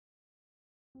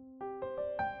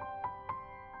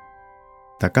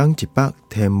逐天一百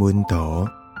天文图，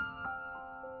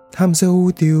探索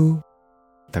宇宙。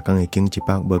逐天会经一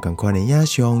百无同款的影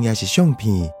像，也是相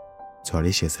片，带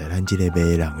你熟悉咱这个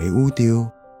迷人的宇宙。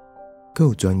更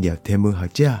有专业天文学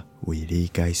者为你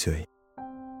解说。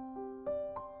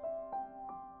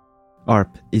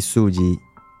142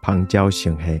蜂鸟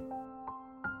星系。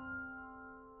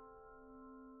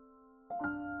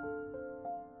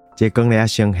这光亮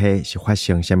星系是发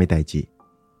生什么代志？几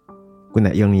若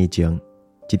亿年前，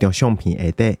这张相片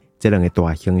下底这两个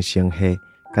大型星系，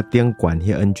甲顶悬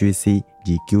迄 NGC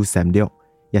 2936，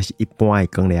也是一般的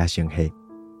光亮星系。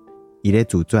伊咧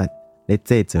自转，咧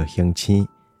制造星星，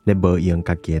咧无用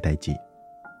家己的代志。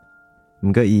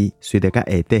毋过伊随着甲下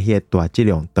底迄个大质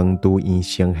量长度岩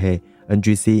星系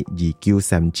NGC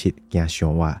 2937行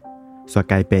相活，煞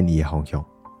改变伊的方向。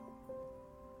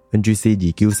NGC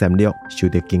 2936受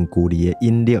到近距离的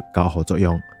引力交互作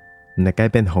用，毋但改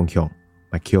变方向，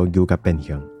嘛扣扭甲变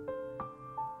形。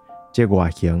这外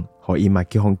形，互伊嘛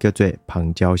叫叫做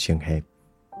蜂鸟星系。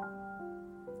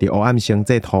伫黑暗星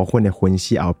际土粉的分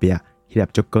析后壁，迄粒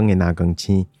足光的蓝光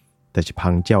星，就是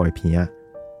蜂鸟的片仔。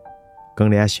光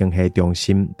亮星系中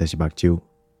心就是目睭。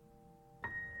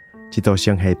这组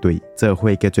星系队做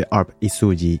伙叫做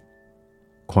 142，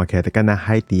看起来就敢若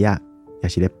海猪仔，也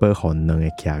是咧保护两个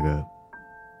企鹅。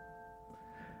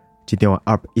这张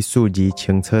142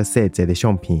清楚细节的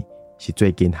相片，是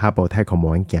最近哈勃太空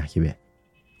望远镜翕的，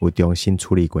有重新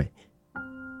处理过。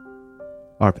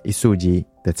142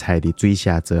就踩伫水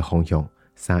下座方向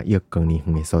3亿光年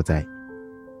远的所在，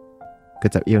搁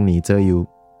10亿年左右，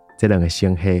这两个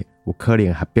星系有可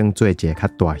能合并做一个较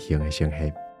大型的星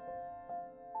系。